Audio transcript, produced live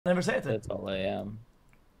Never said it. That's all I am.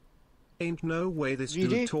 Ain't no way this Gigi?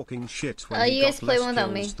 dude talking shit when he you guys got play less one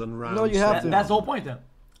without kills me. than rounds. No, you have to. That's the whole point then.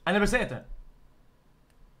 I never said it.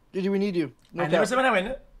 Gigi, we need you. No I never cap. say when I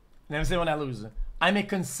win. Never say when I lose. I'm a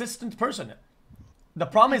consistent person. The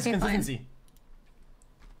problem is Okay, fine. consistency.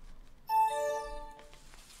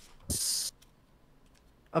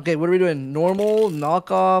 Okay, what are we doing? Normal,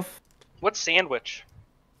 knockoff. What's sandwich?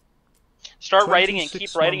 Start writing and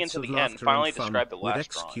keep writing until the end. Finally describe the last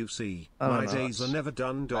drawing. xQc. I don't My know. days are never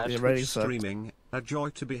done. Yeah, writing Twitch sucks. streaming, a joy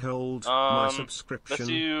to behold. My subscription, let's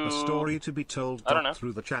do- a story to be told. I don't know.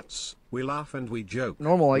 Through the chats, we laugh and we joke.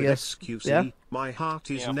 Normal, I With guess. xQc, Yeah. my heart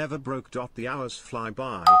is Yeah. never broke. The hours fly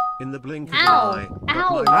by in the blink of Ow. an eye. But Ow.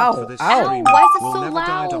 my love Ow. for this Ow. stream Why is it will so never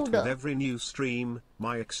die. loud? With every new stream,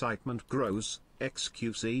 my excitement grows.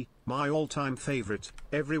 xQc, my all-time favorite.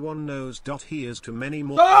 Everyone knows. Here's to many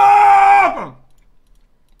more. Stop!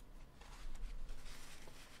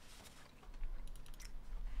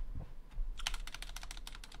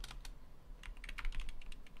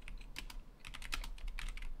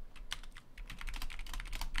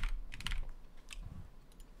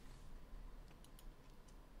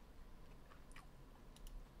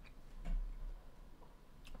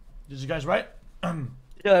 Did you guys write?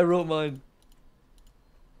 Yeah, I wrote mine.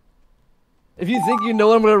 If you think you know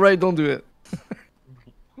what I'm gonna write, don't do it.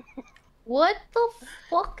 What the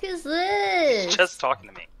fuck is this? Just talking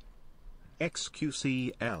to me.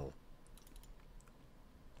 xQcl.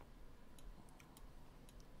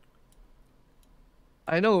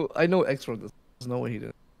 I know X wrote this. There's no way he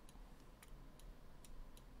did.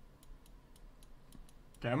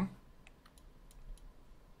 Okay.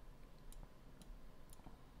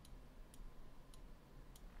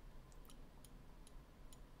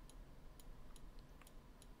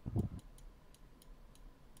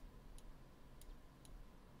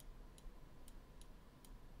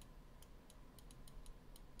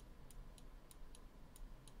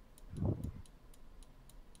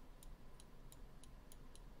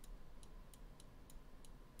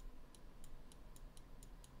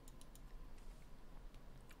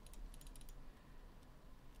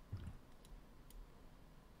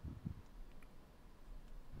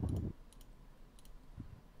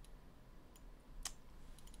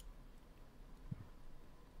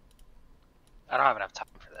 I don't have enough time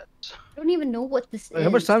for that. I don't even know what this Wait, is. how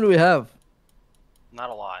much time do we have? Not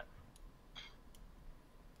a lot.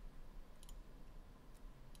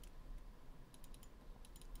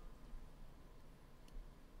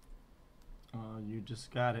 You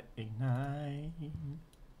just gotta ignite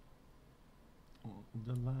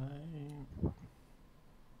the light.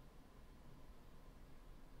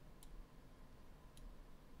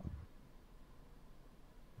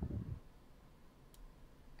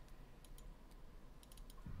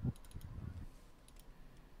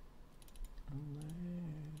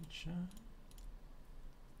 Let it shine.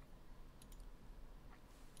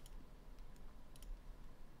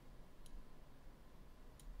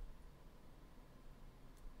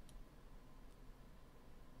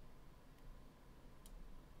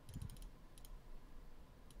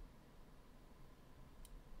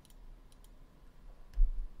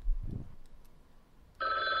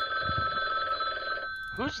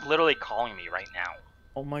 Who's literally calling me right now?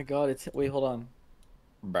 Oh my god, it's wait, hold on.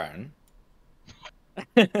 Burn.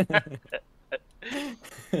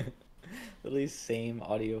 Literally same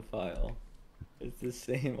audio file. It's the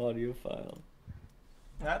same audio file.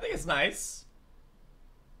 I think it's nice.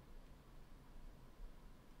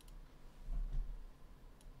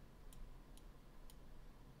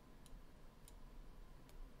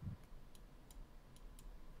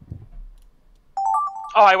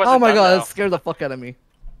 Oh, I wasn't Oh my done, god, though. that scared the fuck out of me.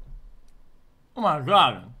 Oh my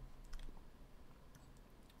god.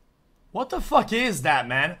 What the fuck is that,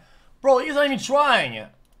 man? Bro, he's not even trying.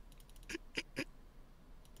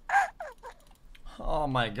 Oh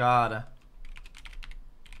my god.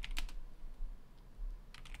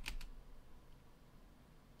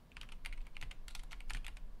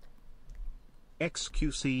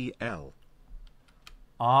 xQcl.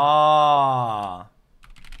 Ah.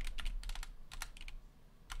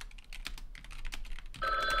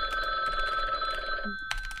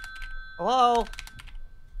 Hello?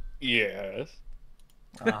 Yes.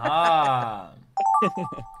 Aha.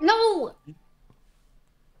 No!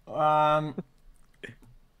 Um.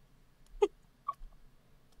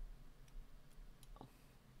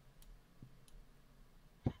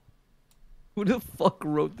 Who the fuck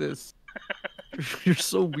wrote this? You're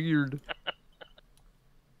so weird.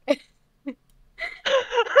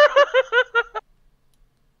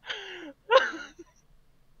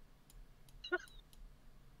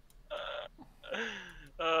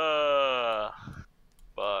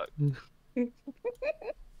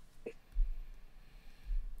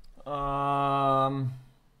 I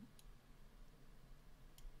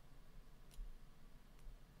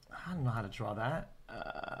don't know how to draw that.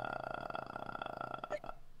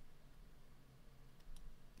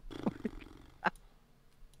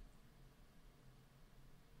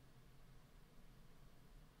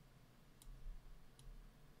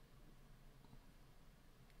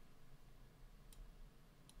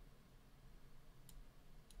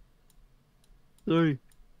 Sorry.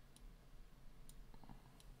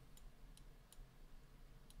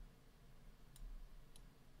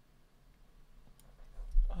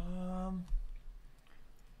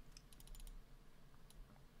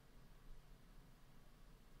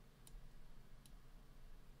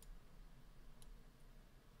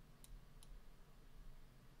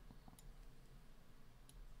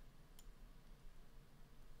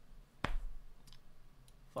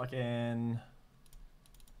 Fucking.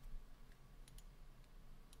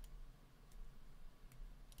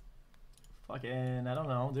 Fucking, I don't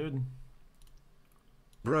know, dude.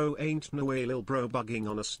 Bro ain't no way lil bro bugging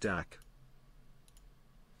on a stack.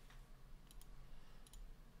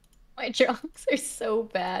 My drawings are so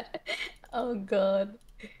bad. Oh god.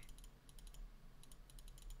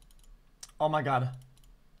 Oh my god.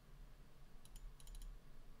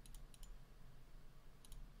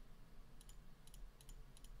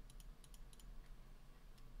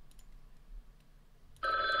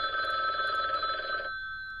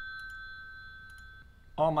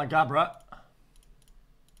 Oh my god, bruh.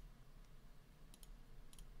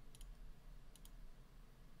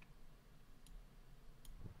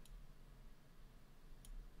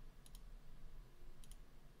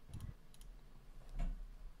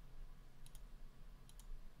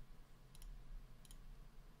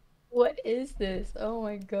 What is this? Oh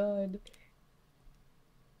my god.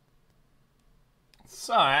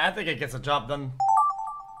 Sorry, I think it gets the job done.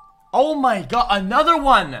 Oh my god, another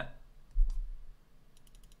one!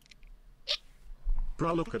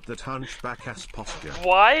 Bro, look at that hunchback ass posture.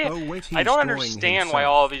 Why? Oh, wait, I don't he's drawing understand why himself.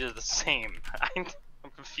 all of these are the same. I'm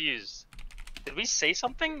confused. Did we say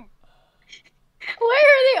something? Why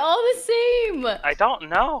are they all the same? I don't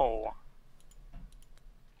know.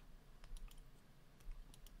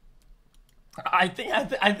 I think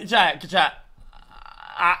chat.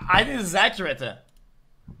 I think this is accurate.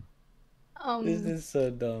 This is so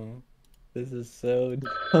dumb. This is so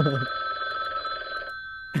dumb.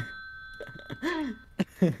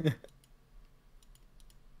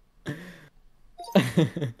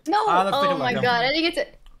 No! let's take a Oh my look. god, I think it's a...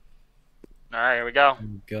 Alright, here we go.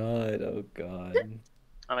 God, oh god.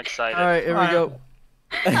 I'm excited. Alright, here we go.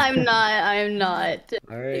 I'm not.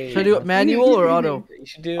 Alright. Should I do it manual or auto? You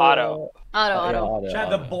should do Auto. Auto. Chat,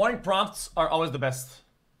 the boring prompts are always the best.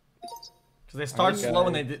 Because they start Okay. slow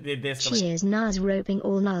and they escalate. Cheers, Nas roping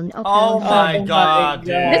all none. Oh my god, dude.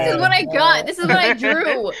 This is what I got. This is what I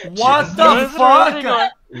drew. What the fuck?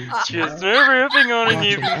 Just ripping on a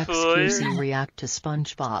new Watching boy. xQc react to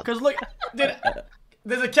SpongeBob. Because look, dude,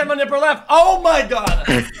 there's a camera nipper left. Oh my god.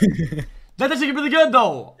 That's actually really good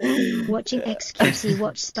though. Watching xQc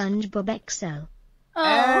watch SpongeBob XL. Oh,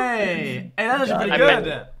 Hey, that's actually pretty I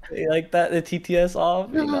good. You like that? The TTS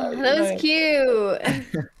off? that was cute.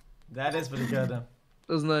 That is pretty good. That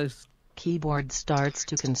was nice. Keyboard starts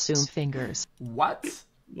to consume fingers. What?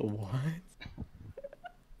 What?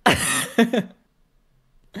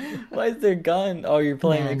 Why is there gun? Oh, you're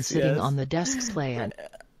playing Man XCS. sitting on the desk's playing.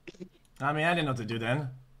 I mean, I didn't know what to do then.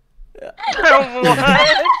 What?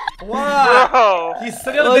 What? Bro. He's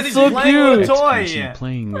sitting on Oh, the it's he's so playing with a cute. toy. xQc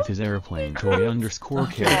playing with his airplane toy underscore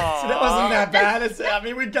So K. that wasn't that bad. I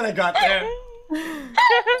mean, we kind of got there.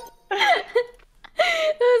 That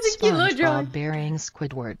was a cute little drawing. SpongeBob burying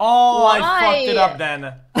Squidward. Oh, I Why? fucked it up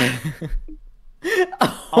then.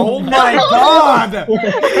 Oh my god!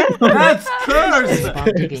 That's cursed!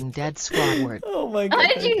 SpongeBob digging dead Squidward. Oh my god. How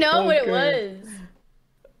did you that's know so what it good. was?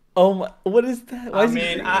 Oh my, what is that? Why I is he mean,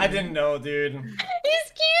 crazy? I didn't know, dude. Dude,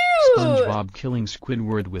 He's cute. SpongeBob killing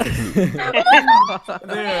Squidward with I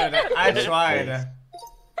tried. That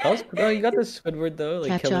was, bro, you got the Squidward though.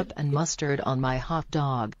 Like, Ketchup and mustard on my hot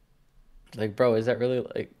dog. like, bro, is that really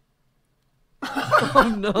like?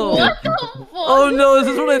 Oh no. What the fuck? Oh no, is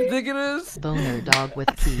this what I think it is? Boner dog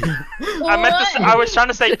with key. I meant to. I was trying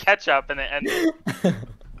to say ketchup and it ended.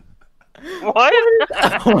 What?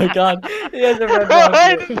 Oh my god, he has a red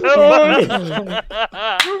What? dog.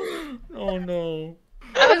 Oh no.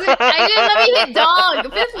 I didn't know he hit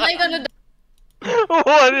dog. Fifth leg on the dog.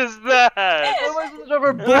 What is that? What am I supposed to have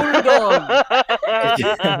a boner dog?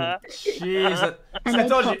 Jesus. And I they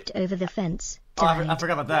told you. popped over the fence. Oh, I Died.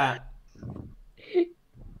 forgot about that.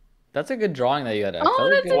 That's a good drawing that you had. Oh,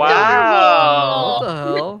 that's good. Wow. What the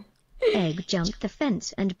hell? Egg jumped the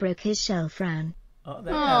fence and broke his shell-frown. Oh,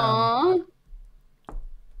 damn. Aww.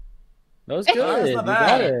 That was That's good. not You bad.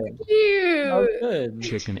 got it. That was Cute. good.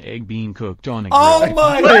 Chicken egg being cooked on a Oh grill.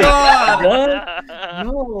 my Wait. god! What?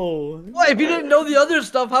 No. What? If you didn't know the other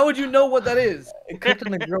stuff, how would you know what that is? It cooked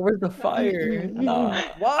on the grill. Where's the fire? Nah.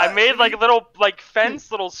 What? I made like little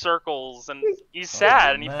fence little circles, and he's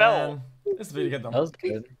sad and he fell. Man. This is really good though. That was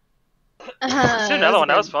good. Let's do another one.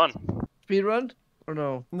 That was fun. Speed run or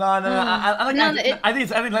no? No, I like. No, I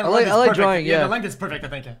think I length like is perfect. drawing, yeah. The length is perfect. I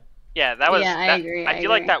think. Yeah, that was. Yeah, I agree, I I feel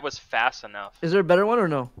like agree. that was fast enough. Is there a better one or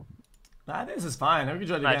no? Nah, this is fine. We can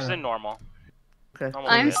do it No, just again. in normal. Okay. Normal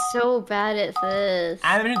I'm good. so bad at this.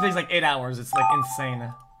 Animation takes like 8 hours. It's like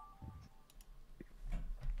insane.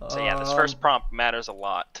 So yeah, this first prompt matters a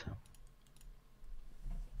lot.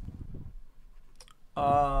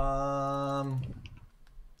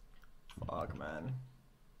 Fuck, man.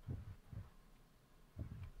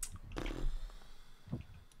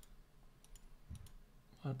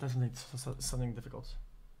 Definitely something difficult.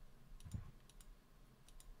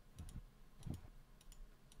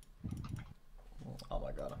 Oh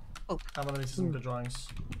my god. Oh. I'm gonna need some good drawings.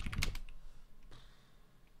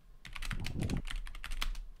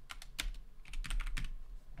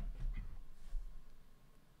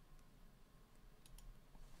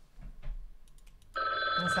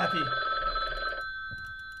 It's happy.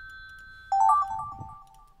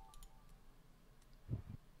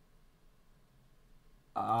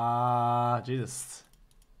 Jesus.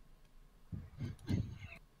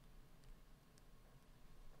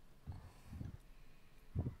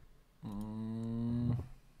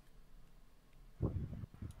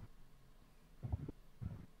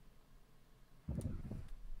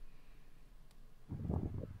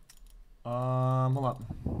 Hold up.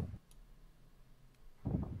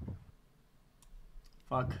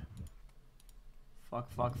 Fuck.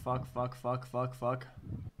 Fuck.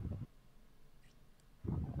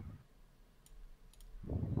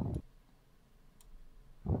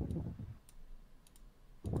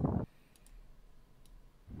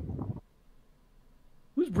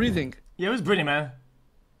 Who's breathing? Yeah, it was pretty, man.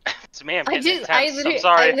 It's me. I'm I getting just, intense. I'm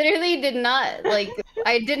sorry. I literally did not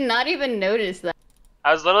I did not even notice that.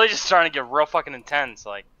 I was literally just trying to get real fucking intense.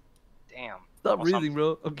 Like, damn. Stop Almost breathing,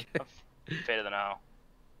 bro. Okay. Faded the now.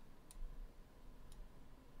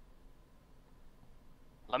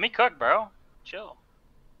 Let me cook, bro. Chill.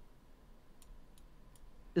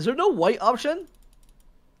 Is there no white option?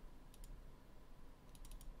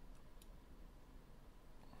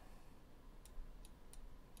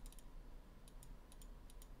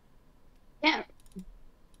 Yeah.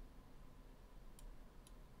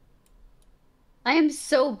 I am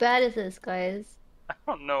so bad at this, guys. I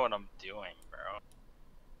don't know what I'm doing, bro.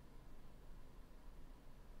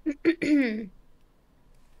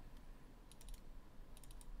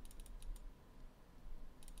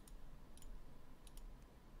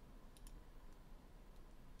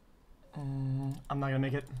 I'm not gonna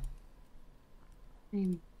make it.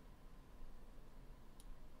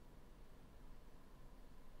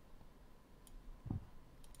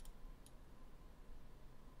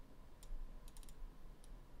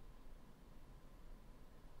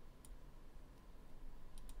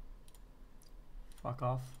 Fuck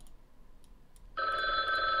off.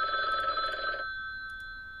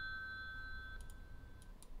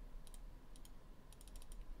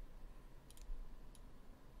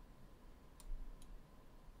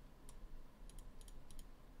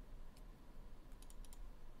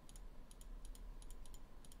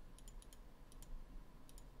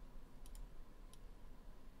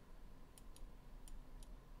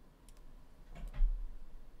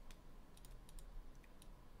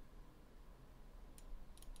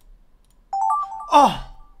 Oh.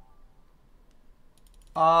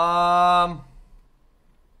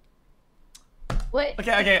 What?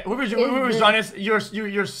 Okay. Whoever's drawing this,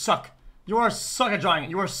 you're suck. You are suck at drawing.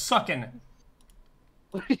 You are sucking.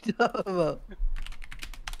 What are you talking about?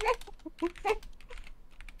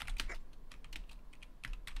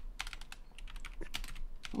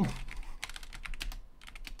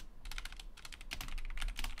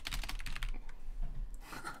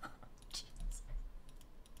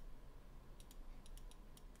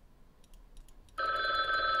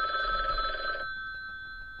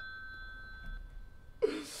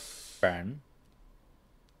 Burn.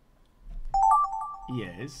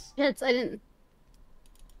 Yes. Yes, I didn't.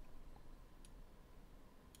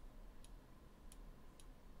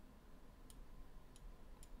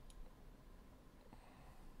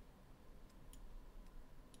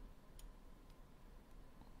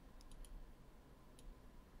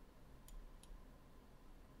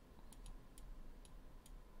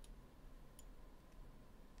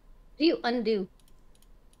 do you undo?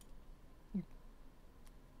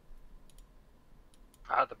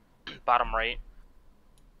 The bottom right.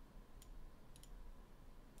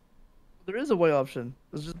 There is a way option.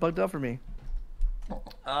 It's just bugged out for me.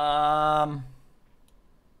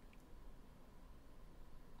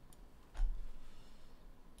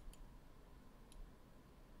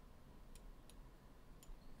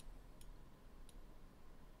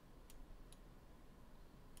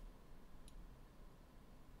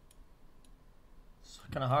 It's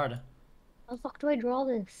kind of hard. How the fuck do I draw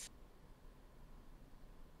this?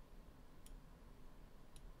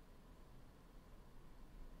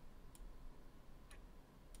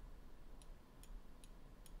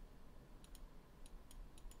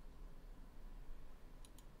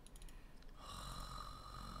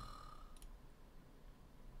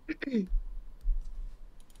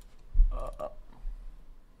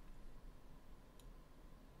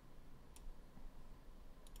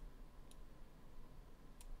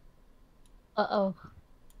 Uh-oh.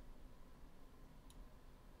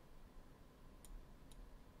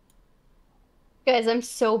 Guys, I'm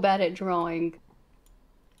so bad at drawing.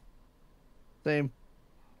 Same.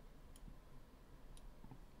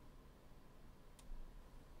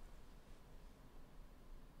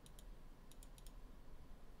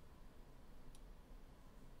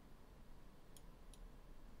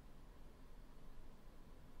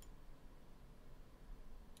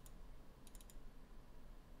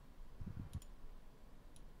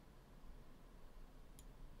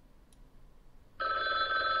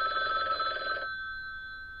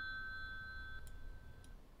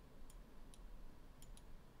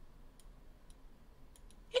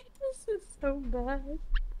 This is so bad.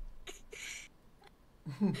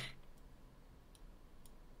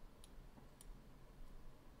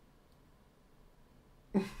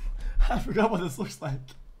 I forgot what this looks like.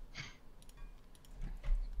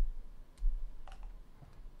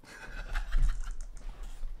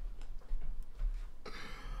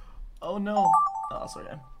 Oh no. Oh, sorry.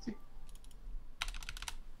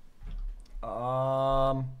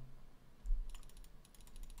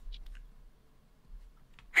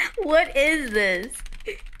 What is this?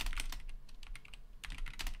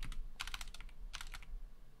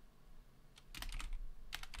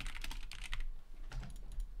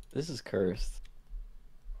 This is cursed.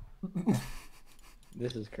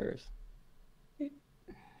 This is cursed.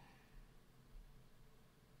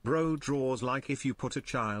 Bro draws like if you put a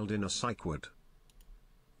child in a psych ward.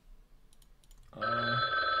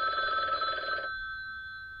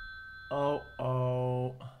 Oh.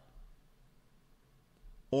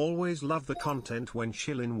 Always love the content when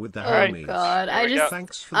chilling with the Oh homies. god, There we go.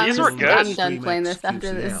 Thanks for These the were stream, good. I'm done stream playing this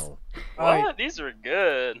after this. XQCL. What? These are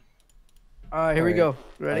good. Alright, here we go.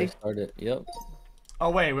 Ready? I started. Yep.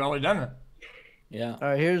 Oh wait, we're already done it. Yeah.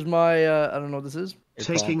 Alright, here's my, I don't know what this is.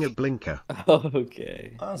 Taking a blinker.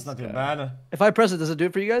 Okay. Oh, that's not too bad. If I press it, does it do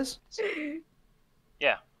it for you guys?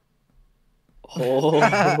 Yeah.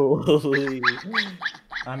 Holy.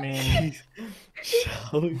 I mean,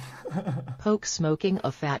 Poke smoking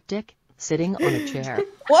a fat dick, sitting on a chair.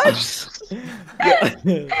 What?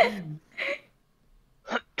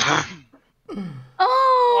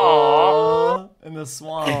 Oh! in the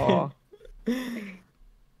swamp. Aw.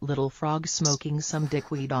 Little frog smoking some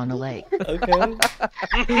dickweed on a lake. Okay.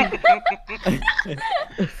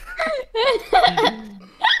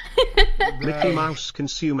 Mickey Mouse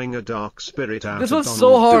consuming a dark spirit out This of was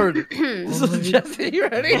so Donald hard. This is Jesse, you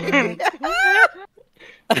ready?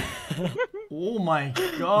 Oh my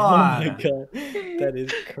Oh god. my god. That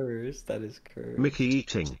is cursed. That is cursed. Mickey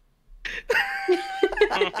eating.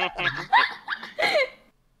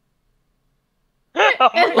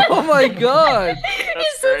 Oh my god.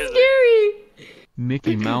 It's so crazy. scary!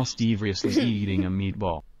 Mickey Mouse deviously eating a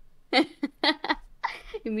meatball.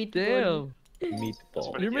 You meet Damn.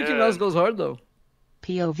 Meatball. pretty Your Mickey good. Mouse goes hard though.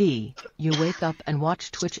 POV, you wake up and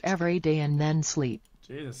watch Twitch every day and then sleep.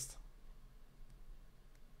 Jesus.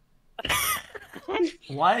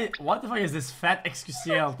 Why? What the fuck is this fat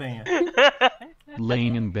xQcl thing?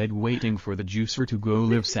 Laying in bed waiting for the juicer to go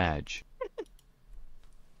live Sag.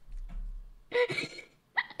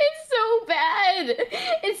 It's so bad!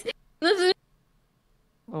 This is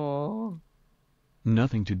Oh.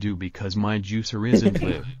 Nothing to do because my juicer isn't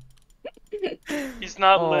live. He's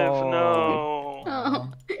not live, Oh.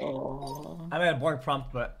 no. Oh. I made a boring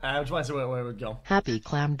prompt, but I just want to see where it would go. Happy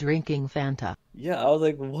clam drinking Fanta. Yeah, I was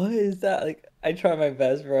like, what is that? Like, I tried my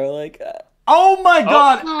best, bro. Like, Oh my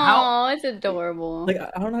god! How? Oh, it's adorable. like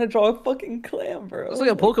I don't know how to draw a fucking clam, bro. It's like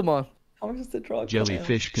a Pokemon. How am I supposed to draw a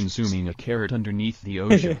Jellyfish consuming a carrot underneath the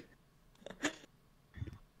ocean.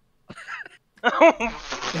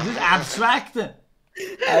 Is this abstract?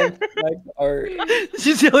 Abstract art. Did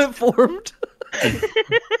you see how it formed?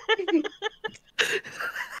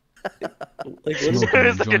 Like, what is Smoking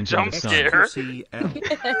It's like a joint jump in the sun. scare.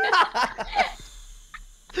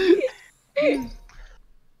 XQCL.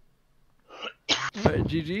 Alright,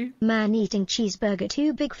 Gigi. Man eating cheeseburger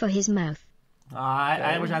too big for his mouth.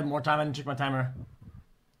 I wish I had more time. I didn't check my timer.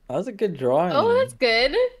 That was a good drawing. Oh, that's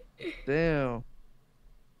good. Damn.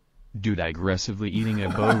 Dude aggressively eating a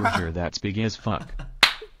burger that's big as fuck.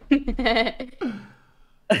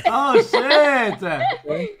 Oh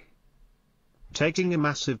shit! Taking a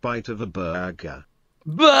massive bite of a burger.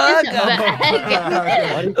 Burger!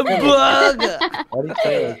 Why do you say it Burger! Why do you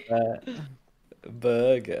say it like that?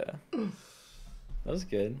 Burger. That was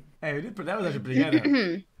good. Hey, that was actually pretty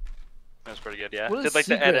good. That was pretty good, yeah. What is Did like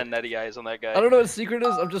the secret? Ed and Nettie eyes on that guy. I don't know what secret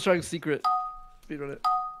is. I'm just trying secret. Speedrun it.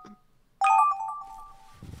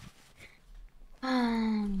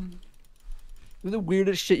 The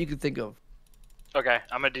weirdest shit you can think of. Okay,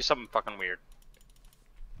 I'm gonna do something fucking weird.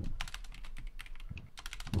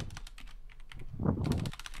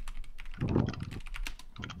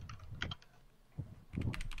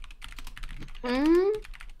 Mm?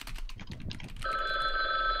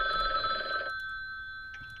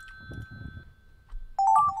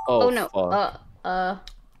 Oh no. Fuck.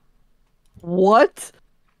 What?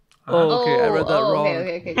 Oh, okay. I read that wrong.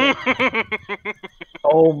 Okay.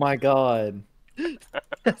 Oh my god.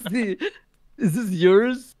 Is this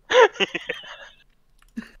yours?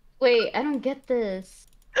 Wait, I don't get this.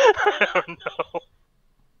 I don't know.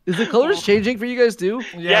 Is the colors changing for you guys too?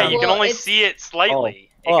 Yeah, you can Well, only it's- see it slightly.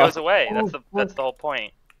 Oh. It goes away. Oh, That's the whole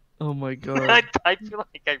point. Oh my god. I feel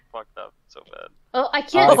like I fucked up so bad. Oh, I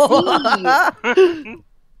can't see.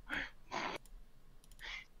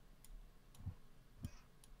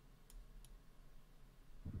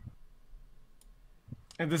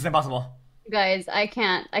 This is impossible. Guys, I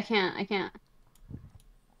can't.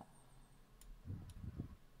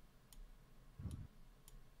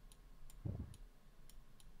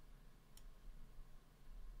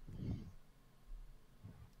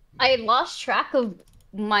 I lost track of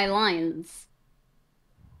my lines.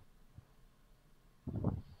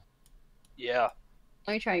 Yeah.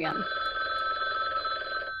 Let me try again.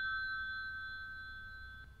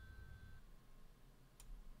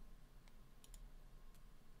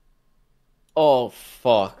 Oh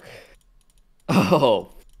fuck. Oh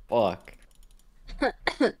fuck.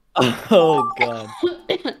 Oh god.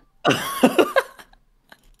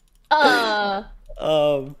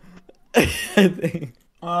 I think.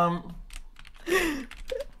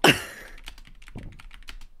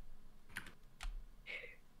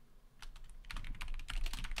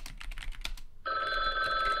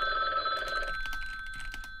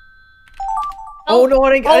 Oh no!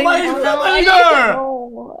 I didn't. Oh my finger!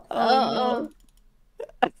 Oh.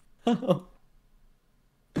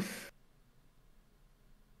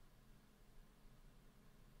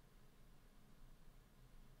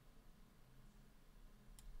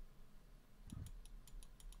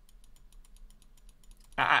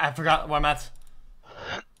 I forgot where I'm at.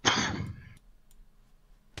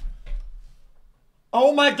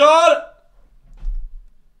 Oh my god!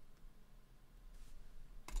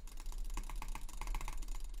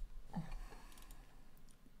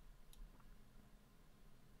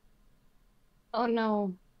 Oh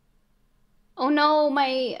no. Oh no,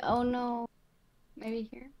 oh no. Maybe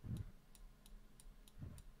here.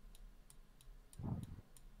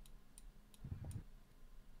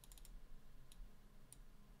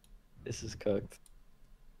 This is cooked.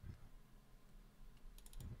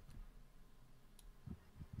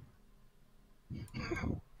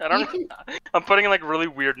 I don't know. I'm putting like really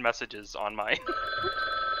weird messages on mine.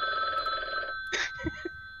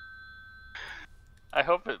 I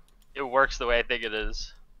hope it works the way I think it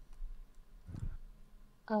is.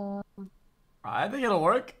 I think it'll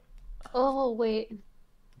work. Oh wait.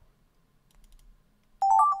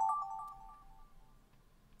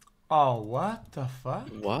 Oh, what the fuck?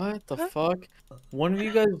 What the fuck? One of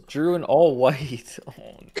you guys drew in all white. Oh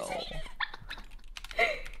no.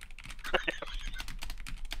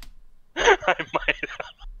 I might have.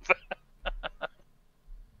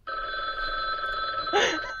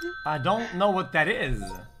 I don't know what that is.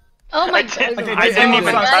 Oh my I god. didn't I didn't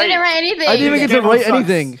even I didn't type. write anything. I didn't even get to Game write sucks.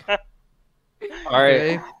 anything.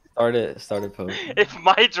 Alright. Start it, Pope. If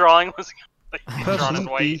my drawing was like, drawn in Person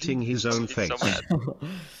white, eating his own I'd be face. so mad.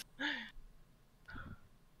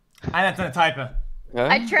 I had to type it.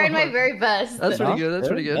 I tried my very best. That's pretty good. That's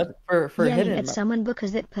pretty good. That's for Yelling hidden. at someone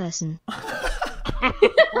because that person.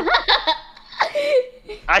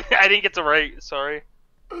 I didn't get to write. Sorry.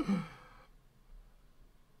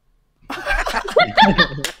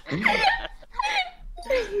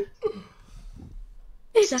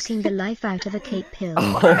 Sucking the life out of a Kate pill.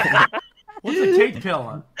 What's a Kate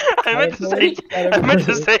pill? I meant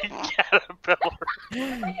to say caterpillar.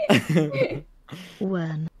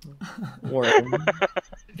 Worm. Worm.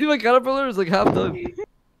 See, my caterpillar is like half done.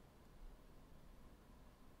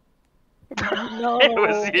 No. It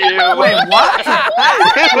was you. Wait, what?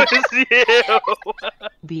 It was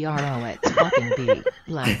you. BRO it's fucking B.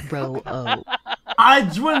 Black bro O. I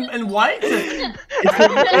drew in white? A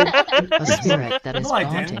spirit that is No, I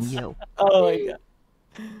haunting didn't. you. Oh my god.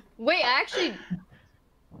 Wait, I actually.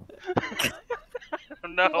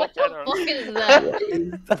 No, What I the don't fuck is that?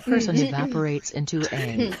 The person evaporates into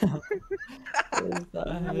a.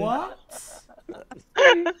 What?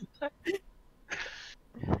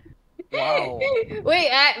 Wow. Wait,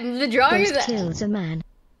 the drawing is Ghost kills a man.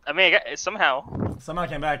 I mean, somehow. Somehow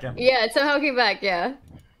came back. Yeah, it somehow came back. Yeah.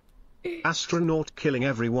 Astronaut killing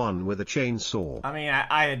everyone with a chainsaw.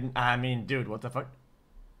 I mean, dude, what the fuck?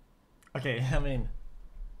 Okay, I mean.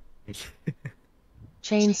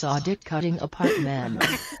 Chainsaw dick cutting apart men.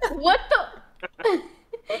 What the?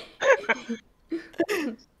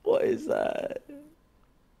 What is that?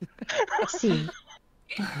 C.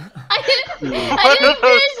 I didn't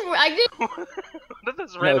finish. I didn't. What are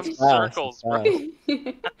those random it's fast, circles, it's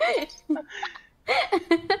bro?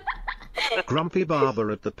 fast. Grumpy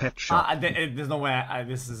barber at the pet shop. There's no way.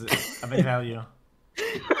 This is a big value.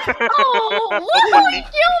 Oh, what? You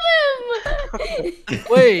killed him!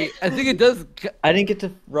 Wait, I think it does. I didn't get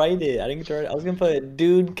to write it. I was gonna put a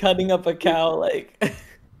dude cutting up a cow like.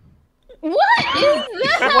 What is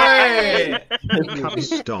that? Wait.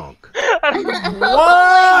 Cub's dog.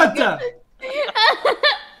 What?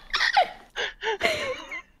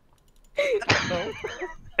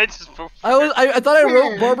 I thought I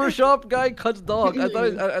wrote barbershop guy cuts dog. I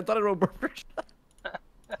thought I wrote barbershop.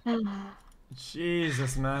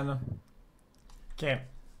 Jesus, man. Okay,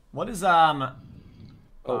 what is faster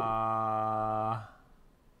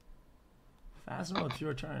with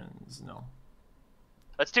fewer turns? No.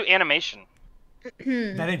 Let's do animation.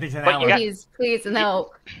 That ain't takes an But you hour. got- Please,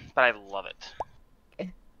 no. But I love it.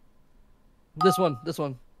 This one.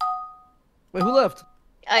 Wait, who left?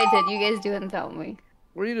 I did. You guys do it and tell me.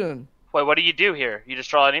 What are you doing? Wait, what do you do here? You just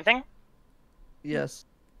draw anything? Yes.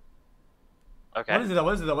 Okay. What is it though?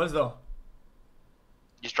 What is it though? What is it though?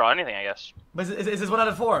 You just draw anything, I guess. But is this 1 out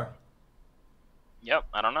of 4? Yep,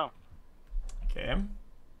 I don't know. Okay.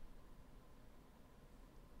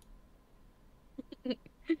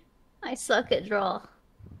 I suck at draw.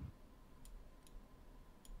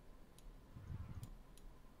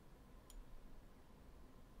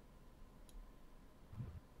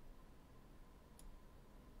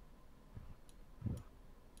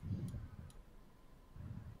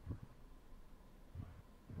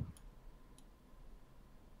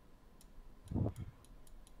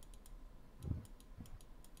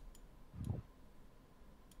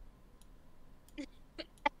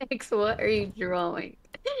 X, what are you drawing?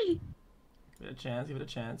 Give it a chance. Give it a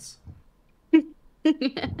chance.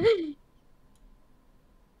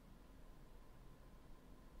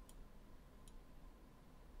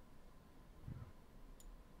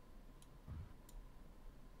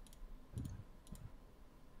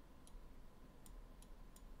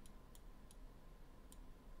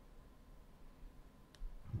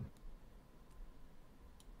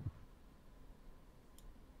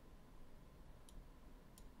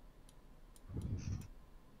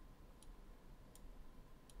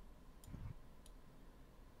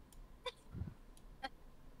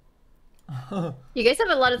 You guys have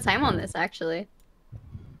a lot of time on this, actually.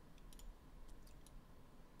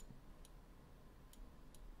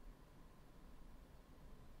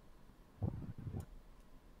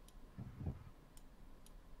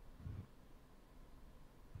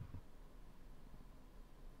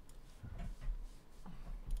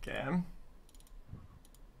 Okay.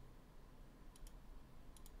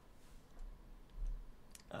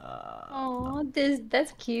 Oh,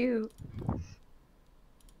 that's cute.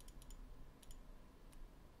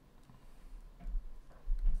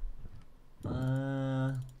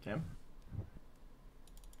 Okay.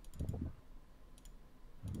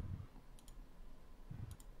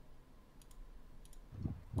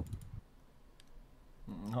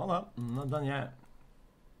 Hold up, I'm not done yet.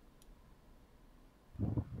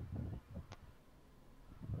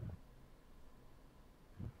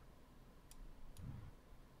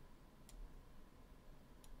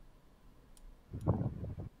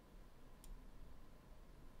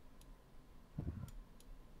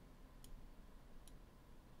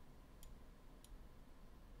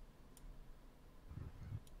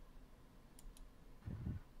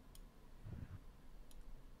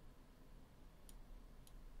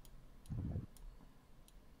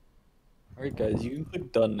 Alright, guys, you can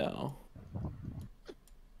click done now.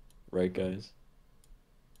 Right, guys?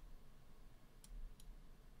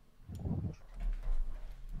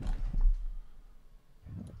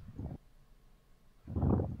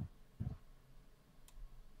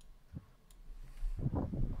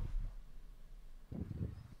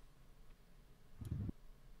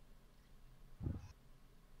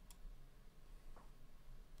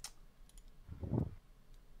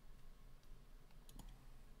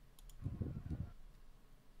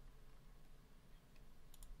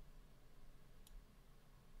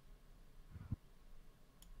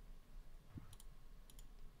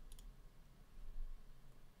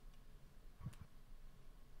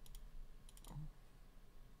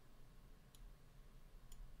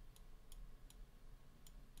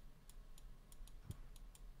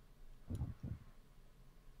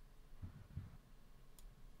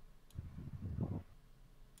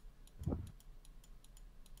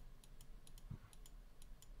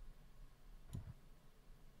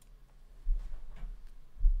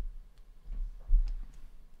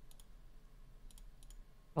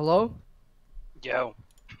 Hello? Yo.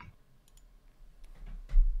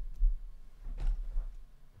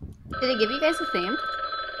 Did it give you guys a theme?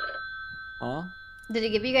 Huh? Did it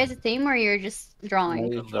give you guys a theme, or you're just drawing?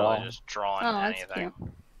 No, Literally just drawing Oh, that's anything.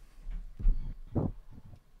 cute.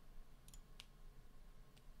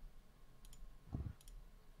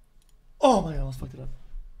 Oh my god, I almost fucked it up.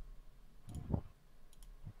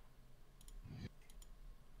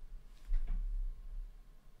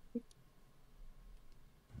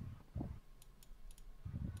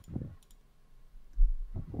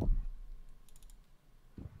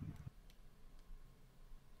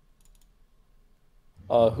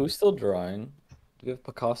 Who's still drawing? Do we have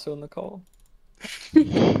Picasso in the call? You're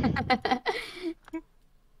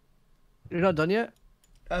not done yet?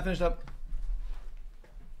 I finished up.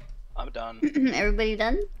 I'm done. Everybody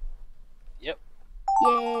done? Yep.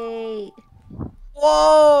 Yay!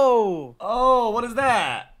 Whoa! Oh, what is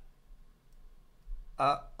that?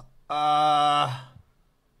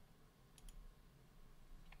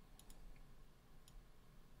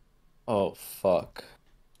 Oh, fuck.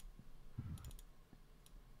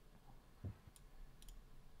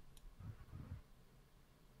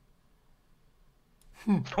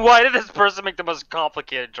 Why did this person make the most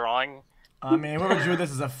complicated drawing? I mean, whoever drew this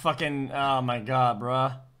is a fucking. Oh my god,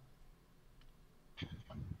 bruh.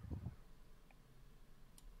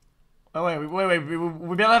 Oh wait,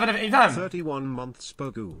 we barely have any time. 31 months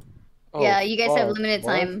Bogu. Oh, Yeah, you guys have fuck. limited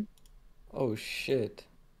What? time. Oh, shit.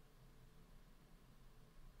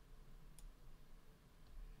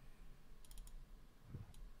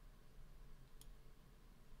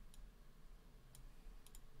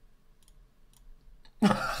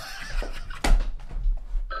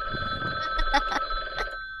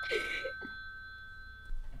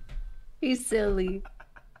 He's silly.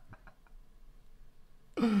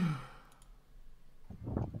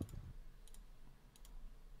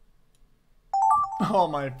 Oh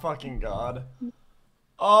my fucking god.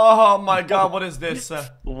 Oh my god, what is this?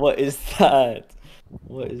 What is that?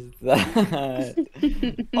 What is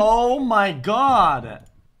that? Oh my god.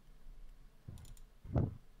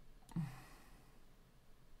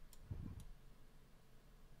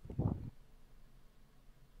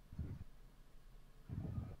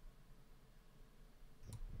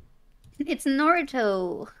 It's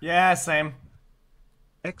Naruto. Yeah, same.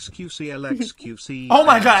 XQCL XQC. Oh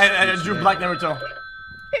my god, I drew Black Naruto.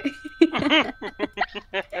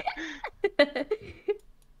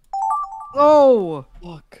 Oh!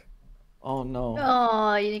 Fuck. Oh, no.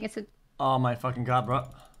 Oh, you think it's a... Oh my fucking god, bro.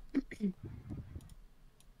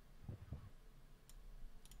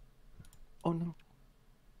 Oh, no.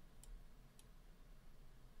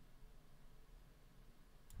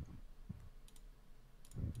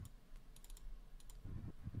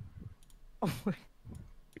 Oh my...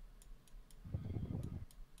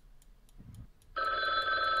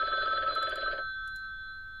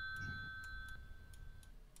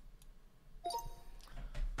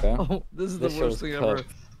 Okay. Oh, this is the This worst show's thing ever.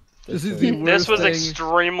 cooked. This is show- the worst This was thing.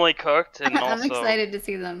 extremely cooked, and I'm also excited to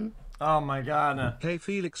see them. Oh my god. Hey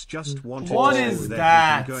Felix just wanted What to know is with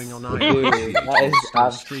that? everything going Dude, on IRC, that is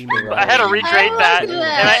still streaming absolutely I had to right recreate I that, like and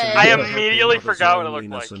that. I now. immediately Mother's forgot what it looked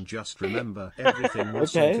loneliness like. And just remember, everything will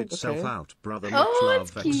Okay, sort itself okay. out, brother. Much Oh,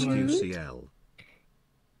 love, it's cute. XQCL.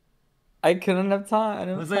 I couldn't have time. I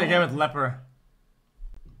didn't Looks have like a guy time. with leper.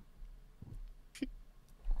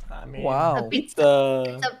 I mean, Wow. Pizza.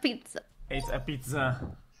 It's a pizza. It's a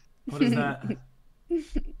pizza. What is that?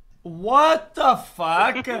 What the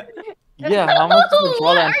fuck? Yeah, how much did they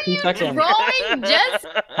draw that What in are 2 you seconds? drawing? Just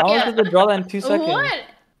How much yeah. did they draw that in 2 seconds? What?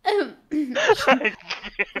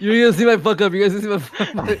 You're gonna see my fuck up. You're gonna see my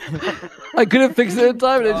fuck up. I couldn't fix it in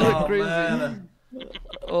time, and it just went crazy. Man.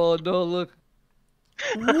 Oh no! Look.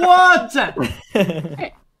 What?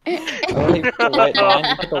 Oh, you put the white line.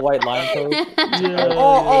 You put the white line code.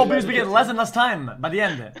 Oh, because we get less and less time by the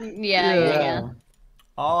end. Yeah.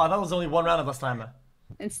 Oh, I thought it was only one round of less time.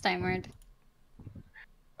 It's timered.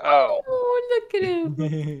 Oh. Oh, look at him.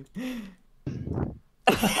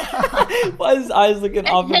 Why is his eyes looking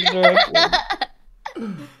opposite direction?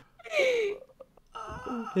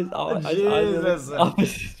 His eyes are Jesus. looking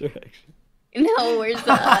opposite direction. No, where's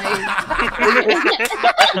the eyes?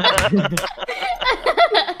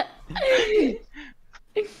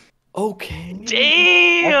 Okay.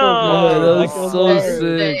 Damn! Oh, that was so That's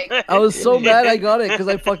sick. sick. I was so mad I got it because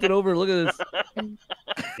I fucked it over. Look at this.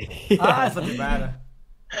 Ah, it's not too bad.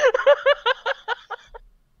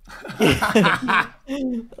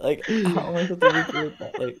 Like, how am I supposed to recreate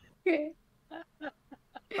that? Like,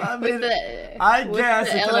 I With mean, the, I with guess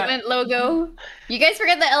the it's element logo. You guys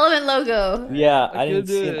forgot the element logo. yeah, I couldn't didn't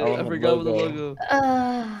see do an it. I element forgot about the logo. logo.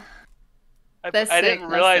 I That's didn't sick,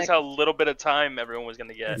 that's realize sick. how little bit of time everyone was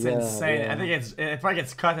gonna get. It's Yeah, insane. yeah. I think it probably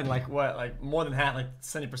gets cut in like what, like more than half, like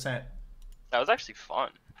 70%. That was actually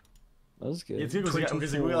fun. That was good. It's because we got a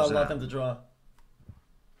 24 lot of zap. time to draw.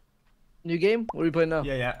 New game? What are we playing now?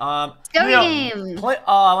 Yeah. Story Leo, game. Play.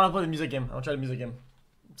 I want to play the music game. I'll try the music game.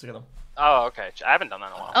 Let's get them. Oh, okay. I haven't done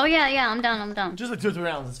that in a while. Oh yeah, I'm down. Just like 2 or 3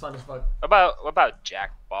 rounds. It's fun as fuck. What about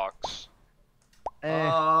Jackbox?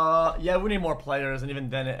 Yeah, we need more players, and even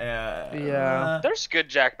then, Yeah. There's good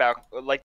Jackbox. Like